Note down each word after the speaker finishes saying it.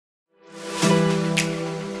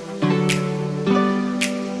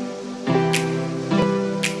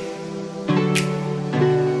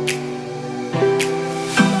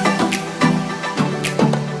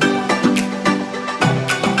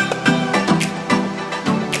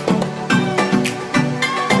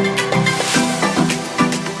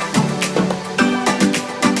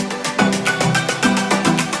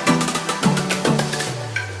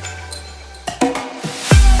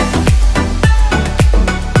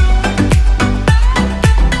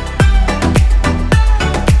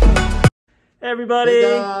everybody.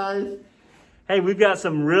 Hey guys. Hey, we've got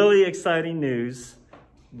some really exciting news.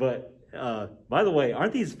 But by the way,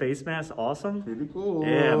 aren't these face masks awesome? Pretty cool.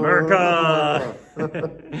 Yeah, America.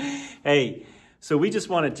 Hey, so we just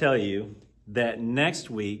want to tell you that next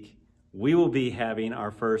week we will be having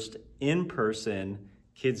our first in-person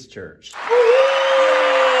kids church.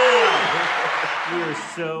 We are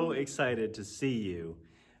so excited to see you,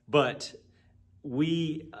 but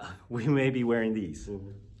we may be wearing these.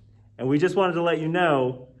 And we just wanted to let you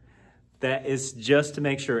know that it's just to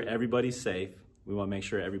make sure everybody's safe. We want to make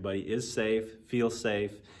sure everybody is safe, feels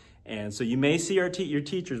safe. And so you may see your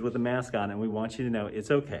teachers with a mask on, and we want you to know it's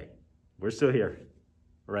okay. We're still here,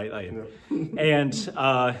 right? No.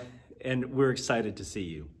 And we're excited to see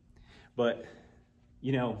you. But,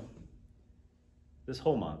 you know, this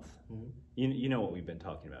whole month, you know what we've been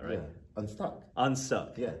talking about, right? Yeah. Unstuck.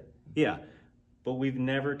 Unstuck. Yeah. Yeah. But we've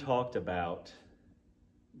never talked about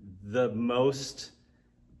the most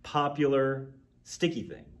popular sticky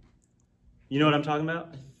thing. You know what I'm talking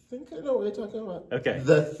about? I think I know what you're talking about. Okay.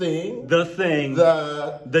 The thing.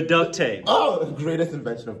 The duct tape. Oh, the greatest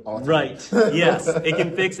invention of all time. Right. Yes. It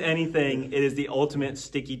can fix anything. It is the ultimate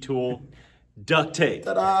sticky tool. Duct tape.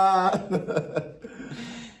 Ta-da!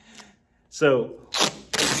 So,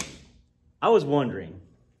 I was wondering,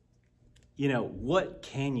 you know, what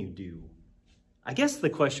can you do? I guess the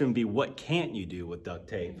question would be, what can't you do with duct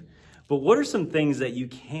tape? But what are some things that you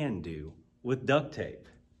can do with duct tape?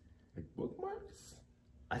 Like bookmarks?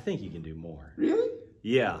 I think you can do more. Really?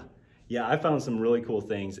 Yeah. Yeah, I found some really cool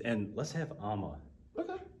things. And let's have Amma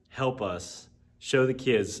help us show the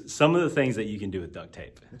kids some of the things that you can do with duct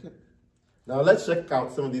tape. Okay. Now let's check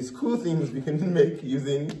out some of these cool things we can make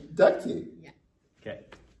using duct tape. Yeah. Okay.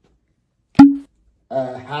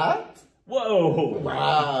 A hat? Whoa!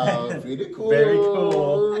 Wow, pretty cool. Very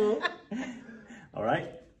cool. All right.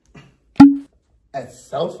 A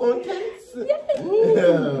cell phone case?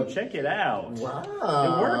 Ooh, check it out. Wow.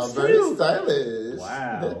 It works very too. stylish.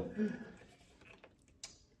 Wow.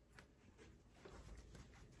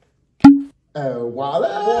 A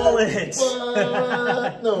wallet? Wallet.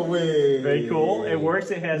 What? No way. Very cool. It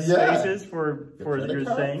works. It has spaces for your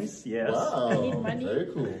cards? things. Yes. Wow. I need money. Very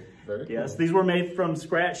cool. Very cool. Yes. These were made from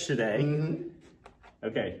scratch today. Mm-hmm.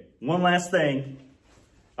 Okay. One last thing.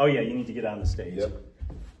 Oh yeah, you need to get on the stage. Yep.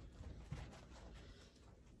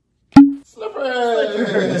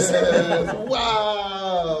 Slippers!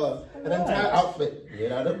 Wow! An entire outfit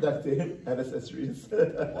made out of duct tape and accessories.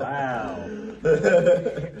 Wow.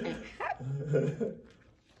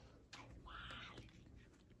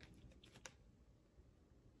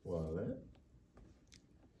 Wallet.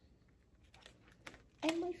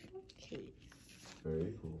 And my phone case.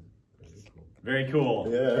 Very cool. Very cool. Very cool.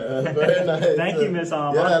 Yeah, very nice. Thank you, Miss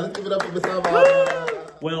Amma. Yeah, let's give it up for Miss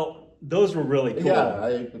Amma. Well, those were really cool. Yeah,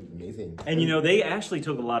 amazing. And you know, they actually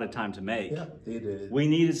took a lot of time to make. Yeah, they did. We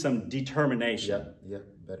needed some determination. Yeah,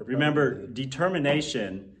 better. Remember,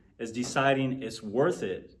 determination is deciding it's worth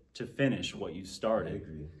it to finish what you started. I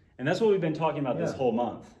agree. And that's what we've been talking about this whole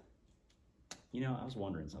month. You know, I was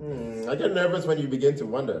wondering something. I get nervous when you begin to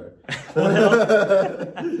wonder.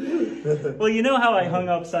 Well, you know how I hung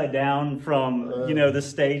upside down from, you know, the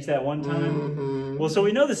stage that one time? Well, so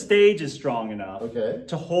we know the stage is strong enough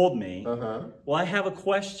to hold me. Well, I have a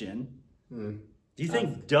question. Do you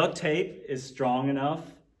think duct tape is strong enough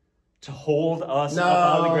to hold us up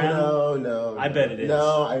out of the ground? No. I bet it is.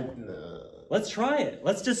 No. Let's try it.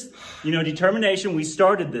 Let's just, you know, determination. We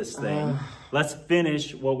started this thing. Let's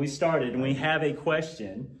finish what we started. And we have a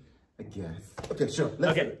question. I guess. Okay, sure.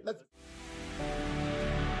 Let's.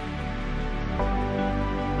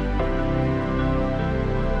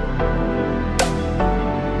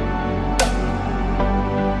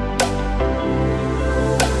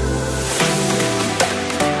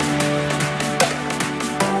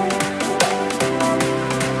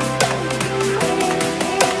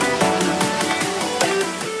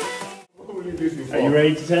 Are you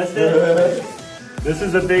ready to test it? This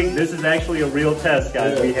is actually a real test,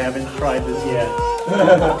 guys. We haven't tried this yet.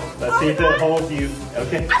 Let's see if it holds you.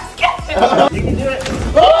 Okay. I'm scared. You can do it.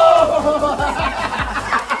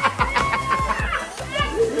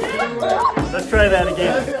 Let's try that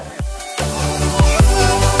again.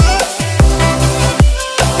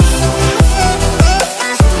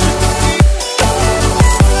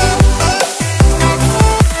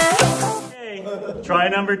 Try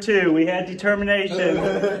number 2. We had determination.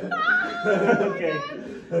 Okay.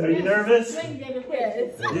 Are you nervous? Yes.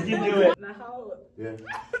 You can do it. Now hold. Yeah.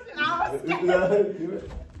 Now I'm scared. Do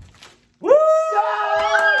it. Woo!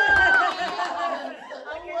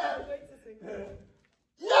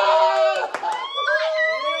 Yeah!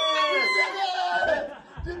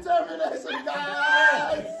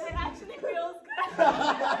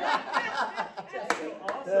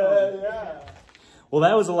 Well,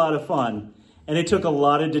 that was a lot of fun, and it took a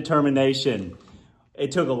lot of determination.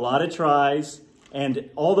 It took a lot of tries, and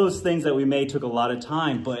all those things that we made took a lot of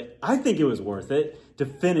time, but I think it was worth it to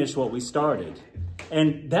finish what we started.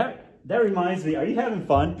 And that reminds me, are you having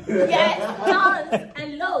fun? Yes, tons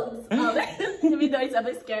and loads of it. Even though it's a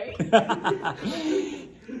bit scary.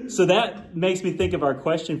 So that makes me think of our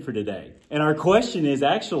question for today. And our question is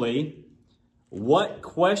actually, what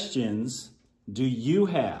questions do you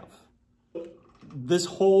have? This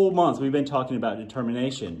whole month we've been talking about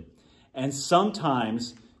determination. And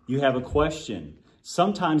sometimes you have a question.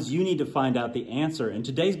 Sometimes you need to find out the answer. And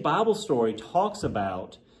today's Bible story talks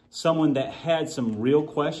about someone that had some real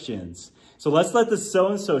questions. So let's let the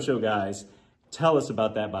So-and-So Show guys tell us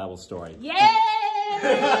about that Bible story. Yay!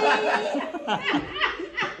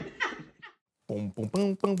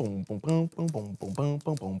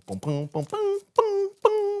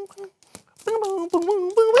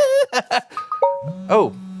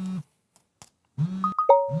 Oh.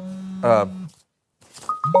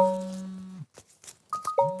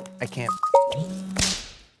 I can't.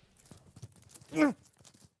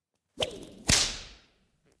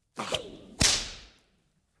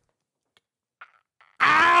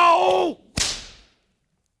 Ow!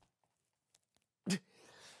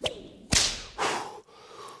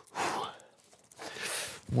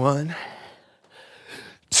 One,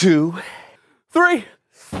 two, three.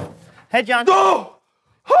 Hey, John. Oh!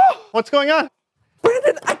 What's going on?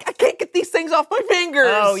 Brandon, I can't get these things off my fingers.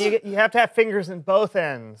 Oh, you have to have fingers in both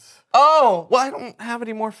ends. Oh, well, I don't have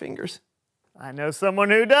any more fingers. I know someone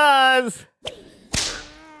who does.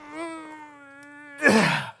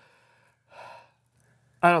 I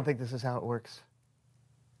don't think this is how it works.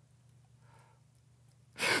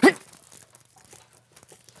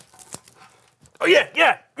 Oh, yeah,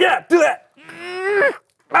 do that.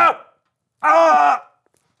 Ah! Ah!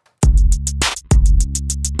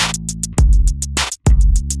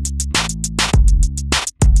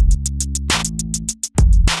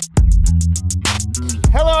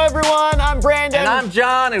 Hello, everyone. I'm Brandon. And I'm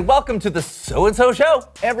John, and welcome to the So-and-So Show.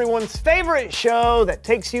 Everyone's favorite show that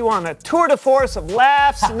takes you on a tour de force of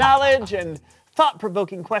laughs, knowledge, and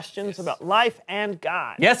thought-provoking questions about life and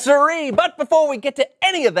God. Yes, sirree. But before we get to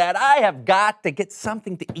any of that, I have got to get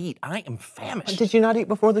something to eat. I am famished. Did you not eat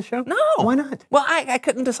before the show? No. Why not? Well, I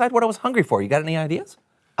couldn't decide what I was hungry for. You got any ideas?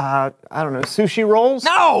 I don't know. Sushi rolls?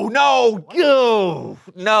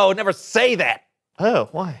 No, never say that. Oh,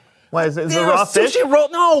 why? Why is it a raw fish? Sushi roll?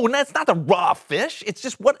 No, that's not the raw fish. It's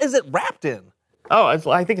just, what is it wrapped in? Oh,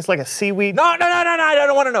 I think it's like a seaweed. No, I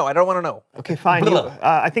don't want to know. I don't want to know. Okay, fine.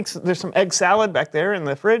 I think there's some egg salad back there in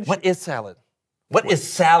the fridge. What is salad? What is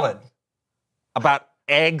salad about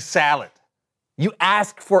egg salad? You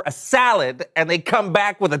ask for a salad and they come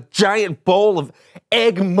back with a giant bowl of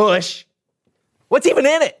egg mush. What's even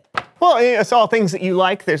in it? Well, it's all things that you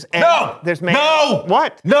like. There's egg. No! There's No!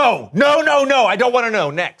 What? No! I don't want to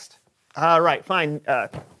know. Next. All right, fine.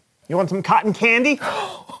 You want some cotton candy?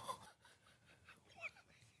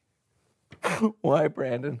 Why,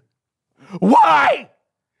 Brandon? Why?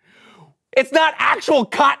 It's not actual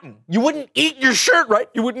cotton. You wouldn't eat your shirt, right?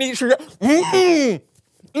 You wouldn't eat your shirt.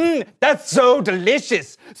 That's so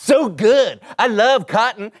delicious. So good. I love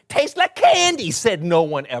cotton. Tastes like candy, said no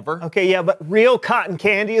one ever. Okay, yeah, but real cotton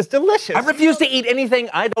candy is delicious. I refuse to eat anything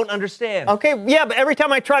I don't understand. Okay, yeah, but every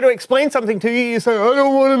time I try to explain something to you, you say, I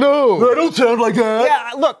don't want to know. I don't sound like that.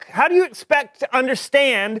 Yeah, look, how do you expect to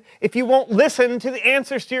understand if you won't listen to the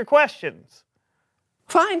answers to your questions?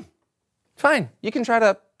 Fine. You can try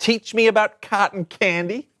to teach me about cotton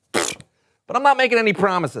candy, but I'm not making any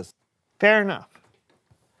promises. Fair enough.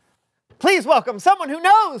 Please welcome someone who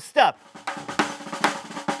knows stuff.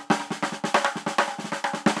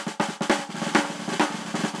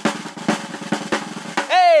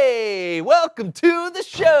 Hey, welcome to the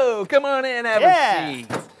show. Come on in, have a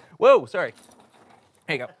seat. Whoa, sorry.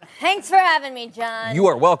 Here you go. Thanks for having me, John. You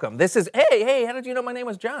are welcome. This is, hey, how did you know my name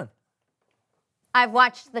was John? I've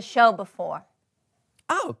watched the show before.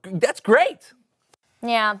 Oh, that's great.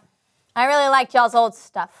 Yeah, I really liked y'all's old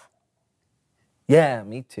stuff. Yeah,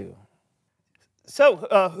 me too. So,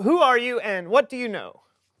 who are you and what do you know?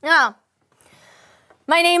 Oh,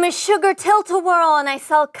 my name is Sugar Tilt-A-Whirl and I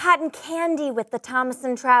sell cotton candy with the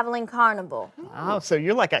Thomason Traveling Carnival. Oh, so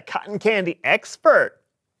you're like a cotton candy expert.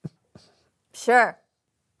 Sure.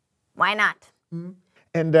 Why not?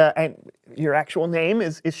 And your actual name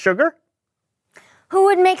is Sugar? Who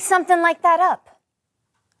would make something like that up?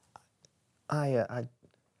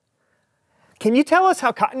 Can you tell us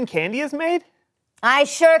how cotton candy is made? I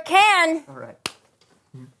sure can. All right.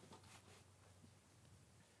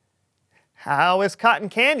 How is cotton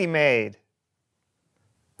candy made?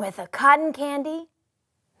 with a cotton candy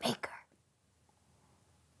maker.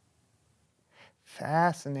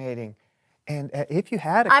 Fascinating. And if you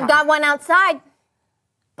had a I've got one outside.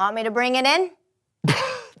 Want me to bring it in?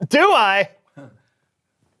 Do I?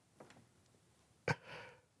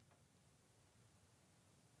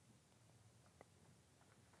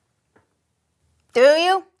 Do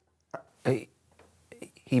you?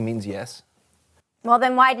 He means yes. Well,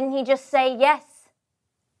 then why didn't he just say yes?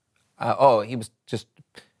 He was just.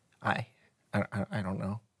 I don't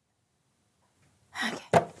know.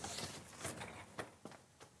 Okay.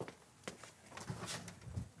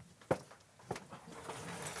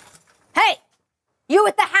 Hey, you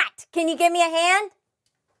with the hat. Can you give me a hand?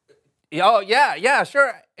 Oh yeah,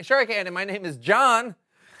 sure I can. And my name is John.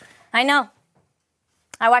 I know.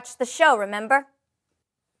 I watched the show, remember?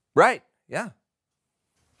 Right? Yeah.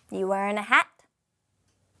 You wearing a hat?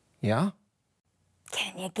 Yeah.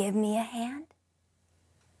 Can you give me a hand?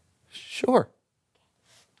 Sure.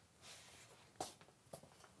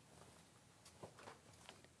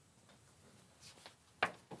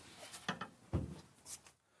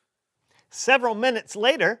 Several minutes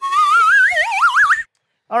later.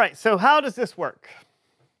 All right, so how does this work?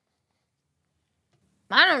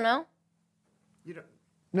 I don't know.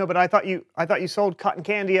 No, but I thought you sold cotton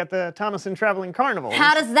candy at the Thomason Traveling Carnival.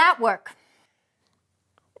 How does that work?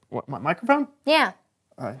 What, my microphone? Yeah.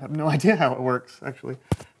 I have no idea how it works, actually.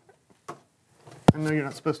 I know you're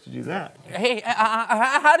not supposed to do that. Hey,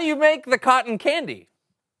 how do you make the cotton candy?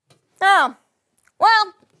 Oh,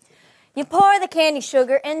 well, you pour the candy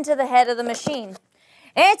sugar into the head of the machine.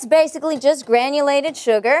 It's basically just granulated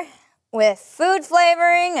sugar with food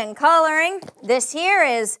flavoring and coloring. This here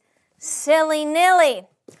is silly-nilly.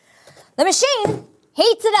 The machine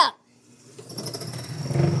heats it up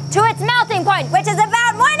to its melting point, which is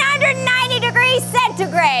about 190 degrees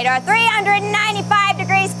centigrade or 395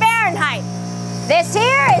 degrees Fahrenheit. This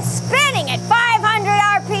here is spinning at 500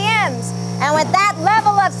 RPMs, and with that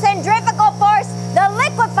level of centrifugal force, the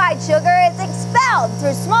liquefied sugar is expelled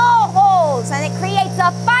through small holes, and it creates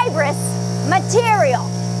a fibrous material.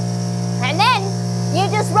 And then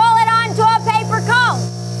you just roll it onto a paper cone.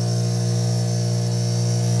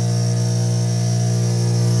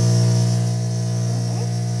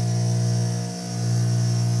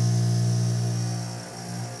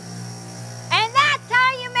 And that's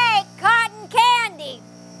how you make cotton candy.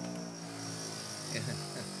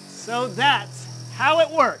 So that's how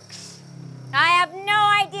it works. I have no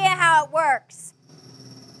idea how it works.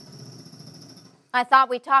 I thought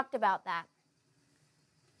we talked about that.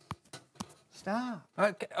 Stop.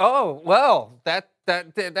 Okay. Oh well, that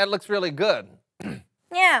looks really good.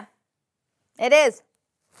 Yeah, it is.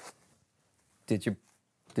 Did you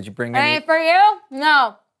bring any? Any for you?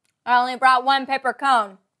 No. I only brought one paper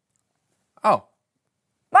cone. Oh.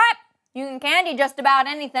 But you can candy just about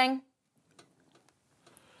anything.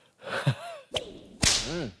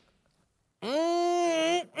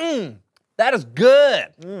 That is good.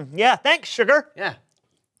 Yeah, thanks, sugar. Yeah.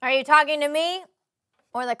 Are you talking to me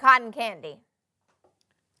or the cotton candy?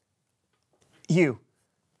 You.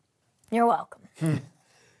 You're welcome.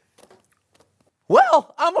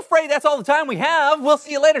 Well, I'm afraid that's all the time we have. We'll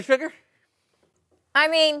see you later, sugar. I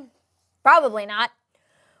mean, probably not.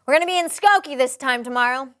 We're going to be in Skokie this time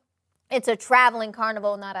tomorrow. It's a traveling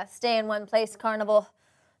carnival, not a stay-in-one-place carnival.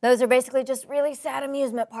 Those are basically just really sad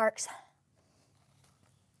amusement parks.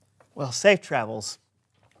 Well, safe travels.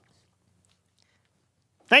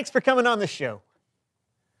 Thanks for coming on the show.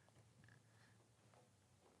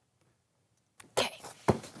 Okay.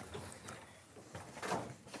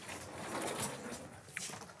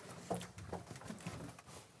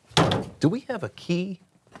 Do we have a key?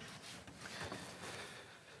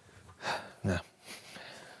 No.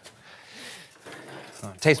 Oh,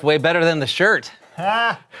 it tastes way better than the shirt.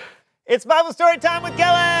 It's Bible Story Time with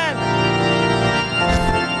Kellen!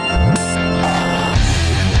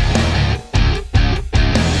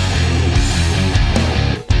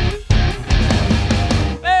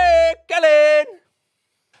 Hey, Kellen!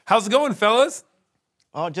 How's it going, fellas?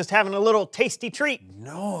 Oh, just having a little tasty treat.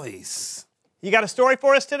 Nice. You got a story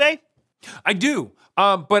for us today? I do,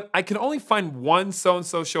 but I can only find one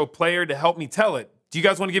so-and-so show player to help me tell it. Do you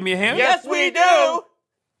guys want to give me a hand? Yes, we do!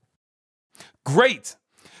 Great.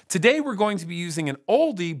 Today we're going to be using an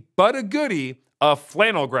oldie but a goodie, a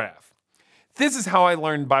flannel graph. This is how I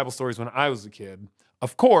learned Bible stories when I was a kid.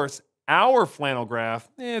 Of course, our flannel graph,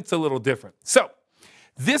 it's a little different. So,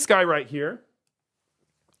 this guy right here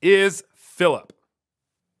is Philip.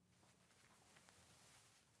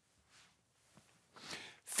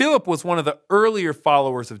 Philip was one of the earlier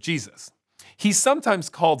followers of Jesus. He's sometimes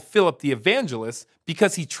called Philip the Evangelist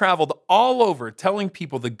because he traveled all over telling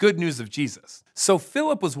people the good news of Jesus. So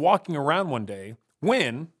Philip was walking around one day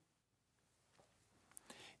when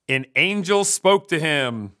an angel spoke to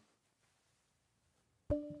him.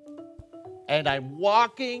 And I'm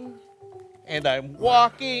walking, and I'm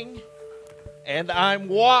walking, and I'm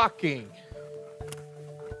walking.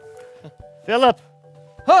 Philip,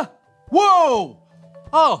 Huh? Whoa!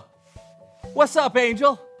 Oh, what's up,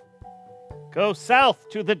 Angel? go south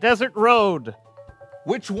to the desert road.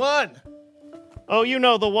 Which one? Oh, you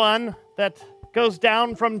know the one that goes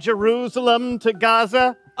down from Jerusalem to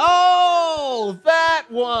Gaza? Oh, that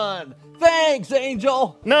one. Thanks,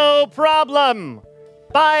 Angel. No problem.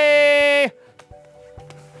 Bye.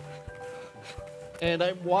 And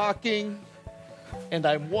I'm walking, and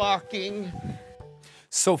I'm walking.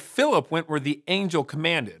 So Philip went where the angel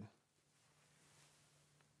commanded.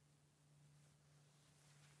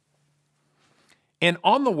 And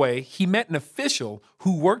on the way, he met an official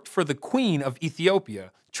who worked for the queen of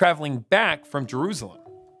Ethiopia, traveling back from Jerusalem.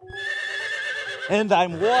 And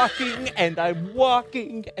I'm walking, and I'm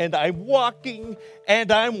walking, and I'm walking,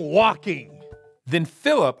 and I'm walking. Then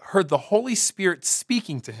Philip heard the Holy Spirit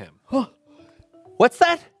speaking to him. What's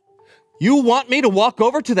that? You want me to walk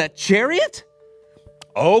over to that chariot?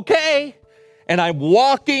 Okay. And I'm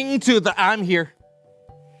walking to the... I'm here.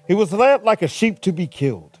 He was led like a sheep to be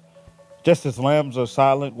killed. Just as lambs are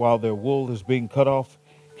silent while their wool is being cut off,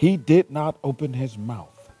 he did not open his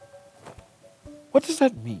mouth. What does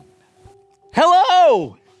that mean?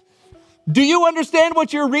 Hello! Do you understand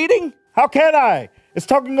what you're reading? How can I? It's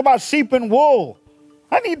talking about sheep and wool.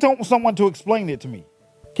 I need someone to explain it to me.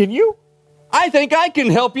 Can you? I think I can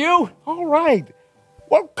help you. All right.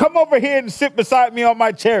 Well, come over here and sit beside me on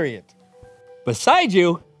my chariot. Beside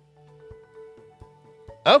you?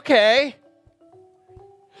 Okay.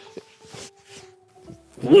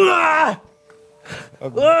 A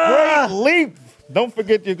great leap. Don't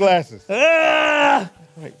forget your glasses.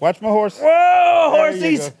 Wait, watch my horse. Whoa, There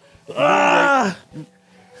you horsies! go.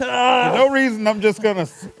 For no reason, I'm just going to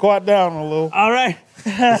squat down a little. All right.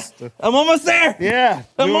 I'm almost there. Yeah.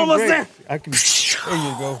 I'm doing almost great. there. I can. There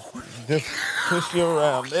you go. Just push you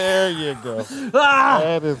around. There you go. Ah,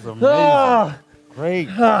 That is amazing. Great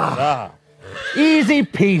job. easy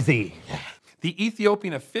peasy. The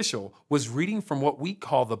Ethiopian official was reading from what we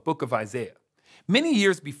call the book of Isaiah. Many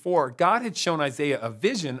years before, God had shown Isaiah a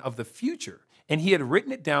vision of the future, and he had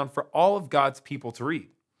written it down for all of God's people to read.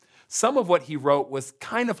 Some of what he wrote was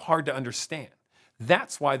kind of hard to understand.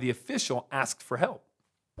 That's why the official asked for help.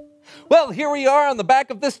 Well, here we are on the back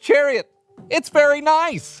of this chariot. It's very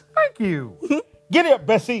nice. Thank you. Get up,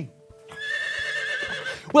 Bessie.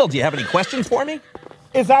 Well, do you have any questions for me?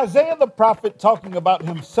 Is Isaiah the prophet talking about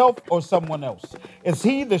himself or someone else? Is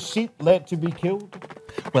he the sheep led to be killed?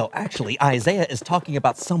 Well, actually, Isaiah is talking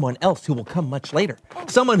about someone else who will come much later.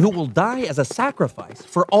 Someone who will die as a sacrifice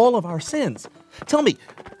for all of our sins. Tell me,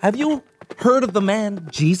 have you heard of the man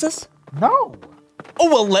Jesus? No. Oh,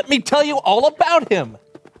 well, let me tell you all about him.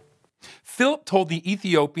 Philip told the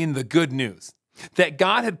Ethiopian the good news, that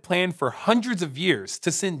God had planned for hundreds of years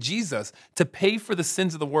to send Jesus to pay for the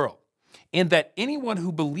sins of the world, and that anyone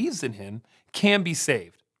who believes in him can be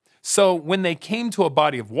saved. So when they came to a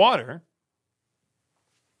body of water,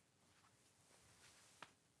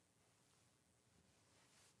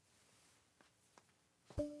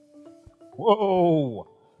 Whoa.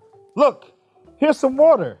 Look, here's some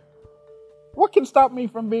water. What can stop me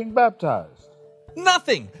from being baptized?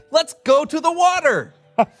 Nothing. Let's go to the water.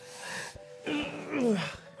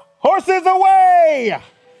 Horses away!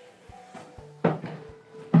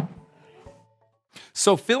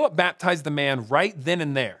 so Philip baptized the man right then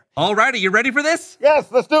and there. All right, are you ready for this?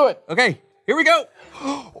 Yes, let's do it. Okay, here we go.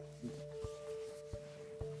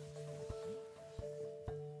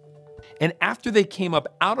 And after they came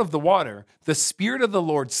up out of the water, the Spirit of the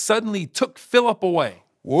Lord suddenly took Philip away.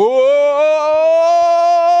 Whoa!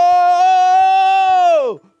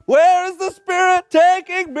 Where is the Spirit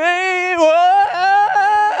taking me? Whoa!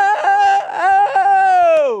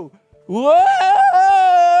 Whoa!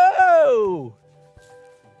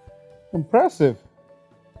 Impressive.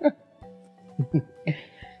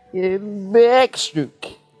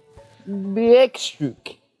 Backstroke.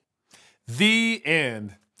 Backstroke. The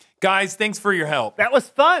end. Guys, thanks for your help. That was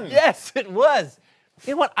fun. Yes, it was.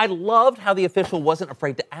 You know what? I loved how the official wasn't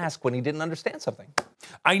afraid to ask when he didn't understand something.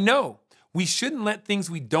 I know. We shouldn't let things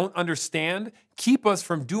we don't understand keep us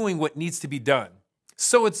from doing what needs to be done.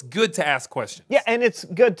 So it's good to ask questions. Yeah, and it's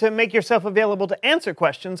good to make yourself available to answer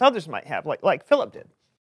questions others might have, like Philip did.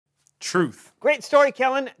 Truth. Great story,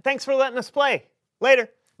 Kellen. Thanks for letting us play. Later.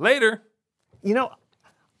 Later. You know,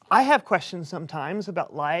 I have questions sometimes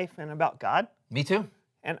about life and about God. Me too.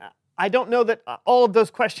 And I don't know that all of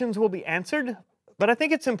those questions will be answered, but I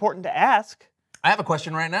think it's important to ask. I have a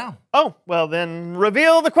question right now. Oh, well then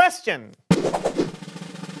reveal the question.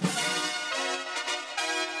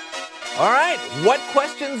 All right, what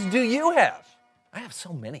questions do you have? I have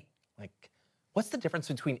so many. Like, what's the difference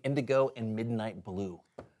between indigo and midnight blue?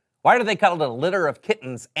 Why do they call it a litter of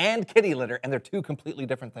kittens and kitty litter, and they're two completely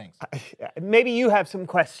different things? Maybe you have some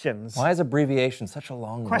questions. Why is abbreviation such a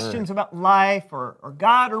long Questions word? about life or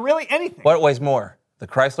God or really anything. What weighs more, the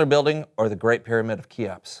Chrysler Building or the Great Pyramid of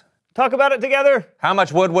Cheops? Talk about it together. How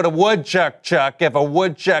much wood would a woodchuck chuck if a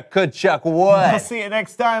woodchuck could chuck wood? We'll see you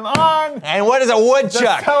next time on And what is a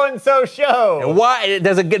woodchuck? The So-and-So Show. And why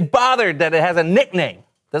does it get bothered that it has a nickname?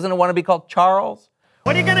 Doesn't it want to be called Charles?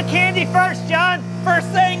 What are you gonna candy first, John? First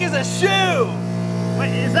thing is a shoe.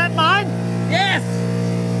 Wait, is that mine? Yes.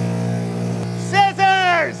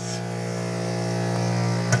 Scissors!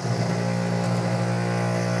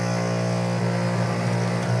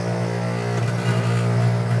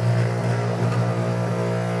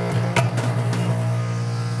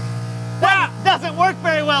 That doesn't work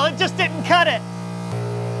very well. It just didn't cut it.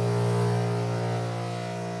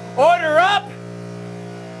 Order up.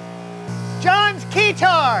 John's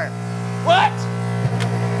keytar. What?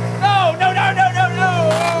 No, no, no, no, no, no,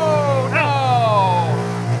 no.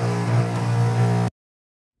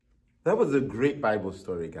 That was a great Bible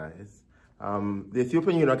story, guys. The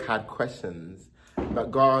Ethiopian eunuch had questions, but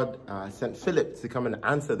God sent Philip to come and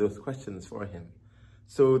answer those questions for him.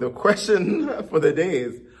 So the question for the day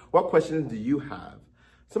is, what questions do you have?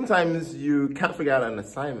 Sometimes you can't figure out an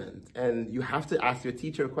assignment and you have to ask your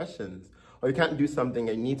teacher questions, or you can't do something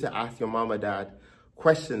and you need to ask your mom or dad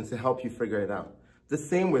questions to help you figure it out. The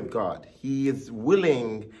same with God. He is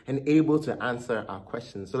willing and able to answer our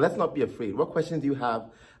questions. So let's not be afraid. What questions do you have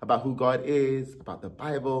about who God is, about the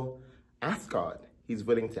Bible? Ask God. He's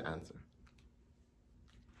willing to answer.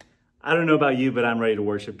 I don't know about you, but I'm ready to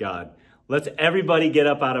worship God. Let's everybody get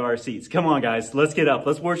up out of our seats. Come on, guys. Let's get up.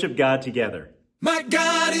 Let's worship God together. My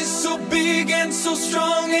God is so big and so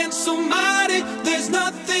strong and so mighty. There's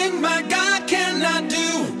nothing my God cannot do.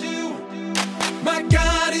 My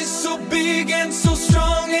God is so big and so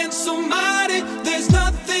strong and so mighty. There's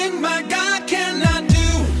nothing my God cannot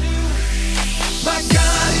do. My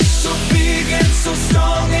God is so big and so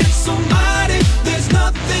strong and so mighty. There's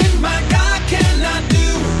nothing my God cannot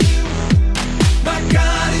do. My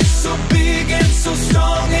God is so big and so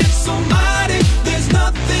strong and so mighty. There's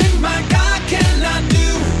nothing my God cannot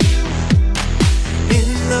do. In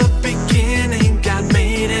the beginning, God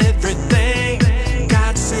made everything.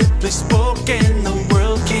 God simply spoke and the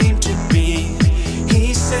world came to be.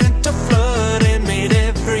 He sent a flood and made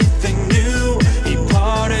everything new. He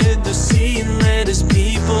parted the sea and let his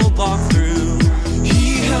people walk through.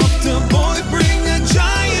 He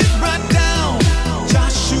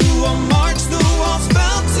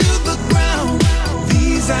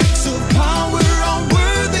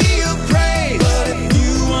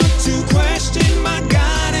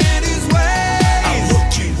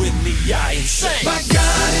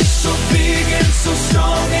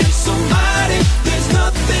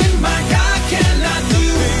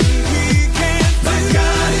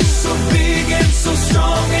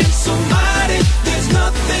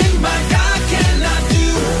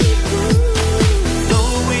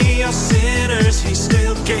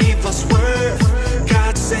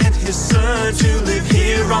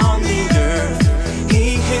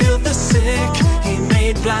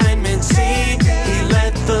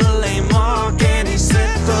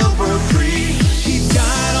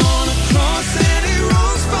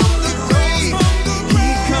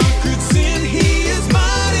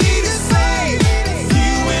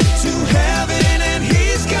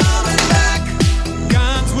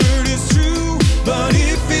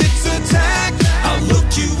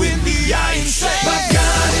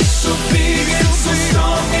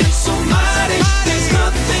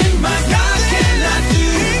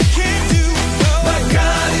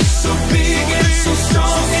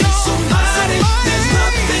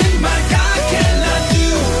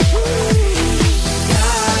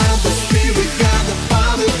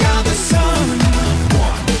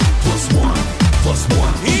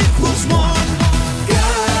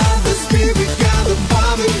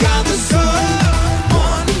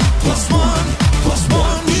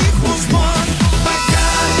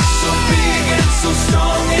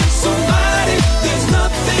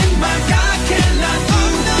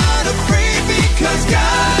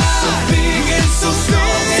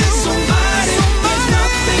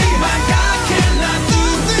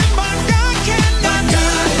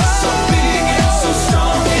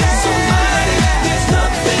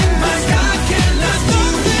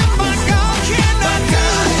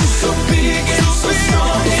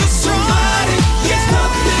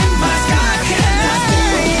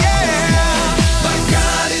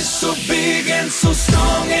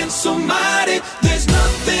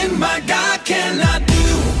my God cannot do.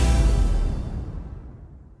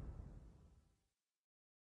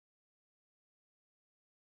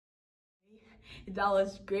 That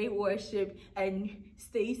was great worship, and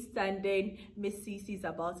stay standing. Miss Cece is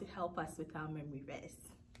about to help us with our memory verse.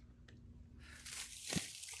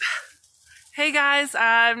 Hey guys,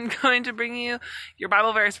 I'm going to bring you your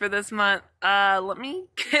Bible verse for this month. Let me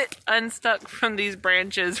get unstuck from these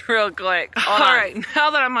branches real quick. All right,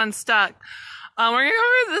 now that I'm unstuck, we're going to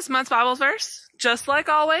go over this month's Bible verse. Just like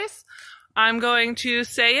always, I'm going to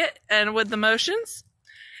say it and with the motions,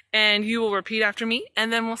 and you will repeat after me,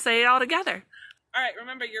 and then we'll say it all together. All right,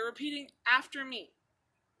 remember, you're repeating after me.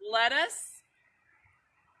 Let us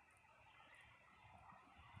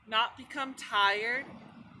not become tired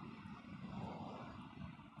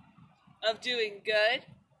of doing good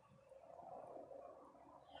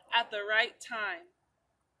at the right time.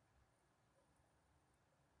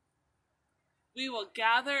 We will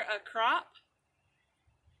gather a crop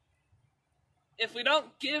if we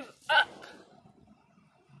don't give up.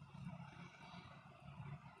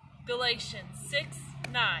 Galatians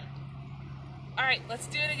 6:9. All right, let's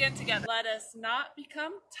do it again together. Let us not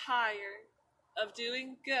become tired of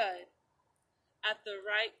doing good at the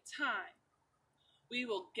right time. We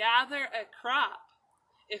will gather a crop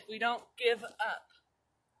if we don't give up.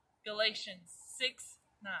 Galatians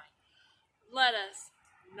 6:9. Let us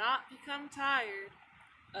not become tired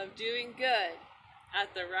of doing good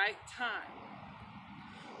at the right time.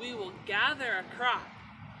 We will gather a crop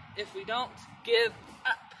if we don't give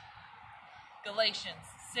up. Galatians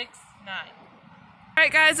 6:9. All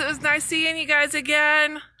right, guys, it was nice seeing you guys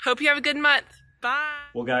again. Hope you have a good month. Bye.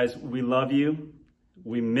 Well, guys, we love you.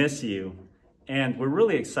 We miss you. And we're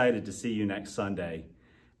really excited to see you next Sunday.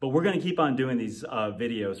 But we're going to keep on doing these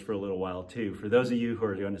videos for a little while, too. For those of you who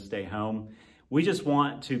are going to stay home, we just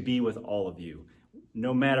want to be with all of you,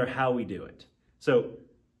 no matter how we do it. So,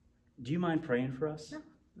 do you mind praying for us? No.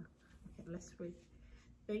 Okay, let's pray.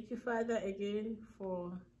 Thank you, Father, again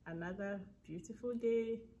for another beautiful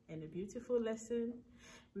day and a beautiful lesson.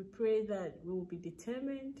 We pray that we will be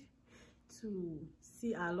determined to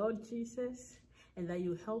see our Lord Jesus, and that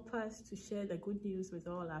you help us to share the good news with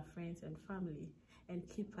all our friends and family and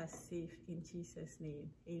keep us safe in Jesus'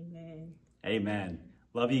 name. Amen. Amen.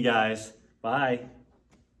 Love you guys. Bye.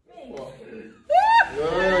 Oh,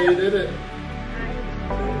 you did it.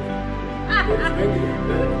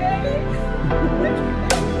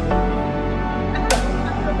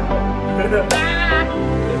 Bye.